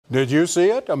Did you see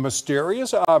it? A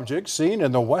mysterious object seen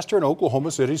in the western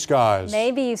Oklahoma City skies.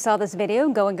 Maybe you saw this video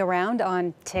going around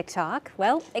on TikTok.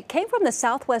 Well, it came from the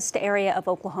southwest area of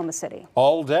Oklahoma City.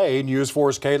 All day, News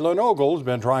 4's Caitlin Ogle has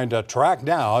been trying to track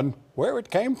down where it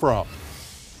came from.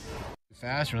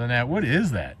 Faster than that. What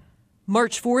is that?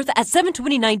 March 4th at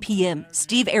 7:29 p.m.,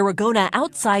 Steve Aragona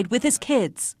outside with his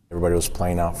kids. Everybody was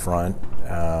playing out front,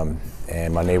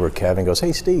 and my neighbor Kevin goes,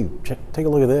 "Hey Steve, take a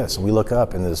look at this." And we look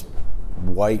up and this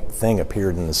white thing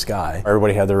appeared in the sky.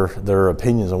 Everybody had their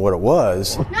opinions on what it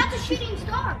was. Not a shooting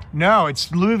star. No,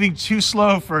 it's moving too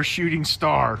slow for a shooting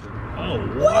star. Oh,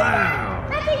 wow.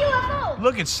 That's a UFO.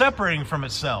 Look, it's separating from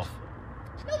itself.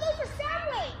 No, those are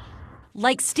sound waves.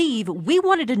 Like Steve, we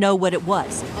wanted to know what it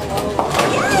was.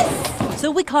 Yes!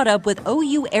 So we caught up with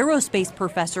OU aerospace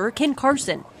professor Ken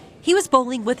Carson. He was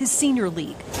bowling with his senior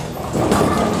league.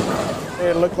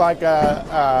 It looked like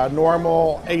a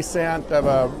normal ascent of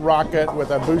a rocket with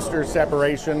a booster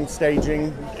separation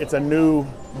staging. It's a new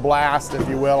blast, if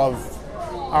you will, of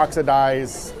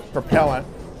oxidized propellant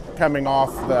coming off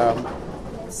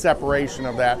the separation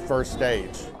of that first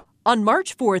stage. On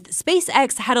March 4th,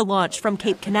 SpaceX had a launch from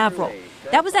Cape Canaveral.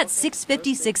 That was at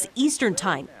 6:56 Eastern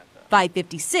Time,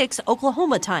 5:56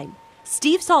 Oklahoma time.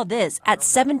 Steve saw this at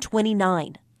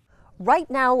 7:29. Right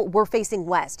now, we're facing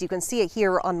west. You can see it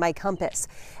here on my compass.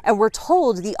 And we're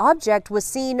told the object was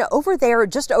seen over there,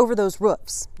 just over those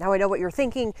roofs. Now, I know what you're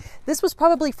thinking. This was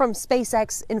probably from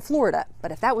SpaceX in Florida.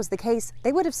 But if that was the case,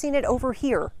 they would have seen it over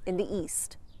here in the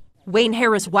east. Wayne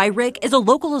Harris Wyrick is a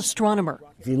local astronomer.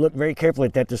 If you look very carefully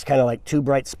at that, there's kind of like two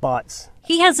bright spots.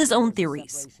 He has his own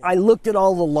theories. I looked at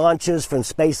all the launches from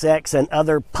SpaceX and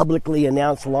other publicly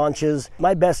announced launches.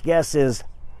 My best guess is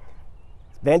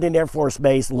Vandenberg Air Force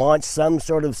Base launched some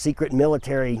sort of secret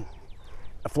military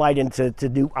flight to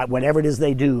do whatever it is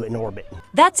they do in orbit.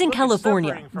 That's in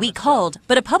California. We called,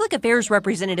 but a public affairs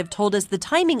representative told us the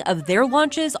timing of their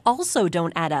launches also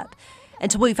don't add up.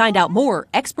 Until we find out more,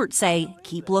 experts say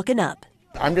keep looking up.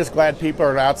 I'm just glad people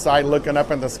are outside looking up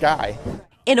in the sky.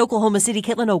 In Oklahoma City,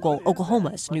 Caitlin Ogle,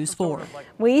 Oklahoma's News 4.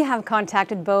 We have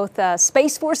contacted both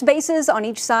Space Force bases on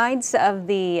each sides of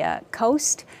the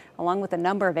coast, along with a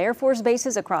number of Air Force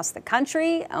bases across the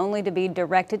country, only to be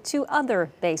directed to other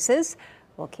bases.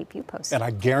 We'll keep you posted. And I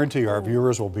guarantee our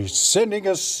viewers will be sending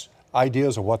us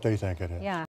ideas of what they think it is. Yeah.